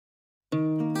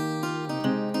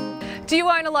Do you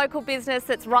own a local business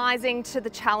that's rising to the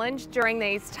challenge during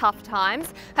these tough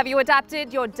times? Have you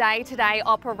adapted your day-to-day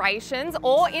operations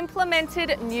or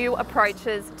implemented new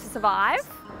approaches to survive?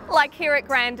 Like here at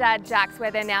Grandad Jack's, where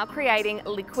they're now creating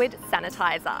liquid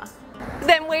sanitizer.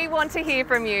 Then we want to hear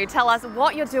from you. Tell us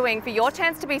what you're doing for your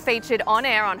chance to be featured on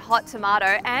air on Hot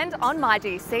Tomato and on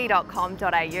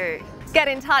mygc.com.au. Get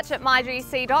in touch at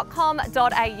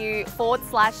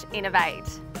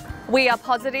mygc.com.au/innovate. We are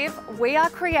positive, we are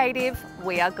creative,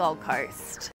 we are Gold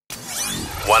Coast.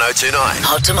 1029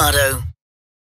 Hot Tomato.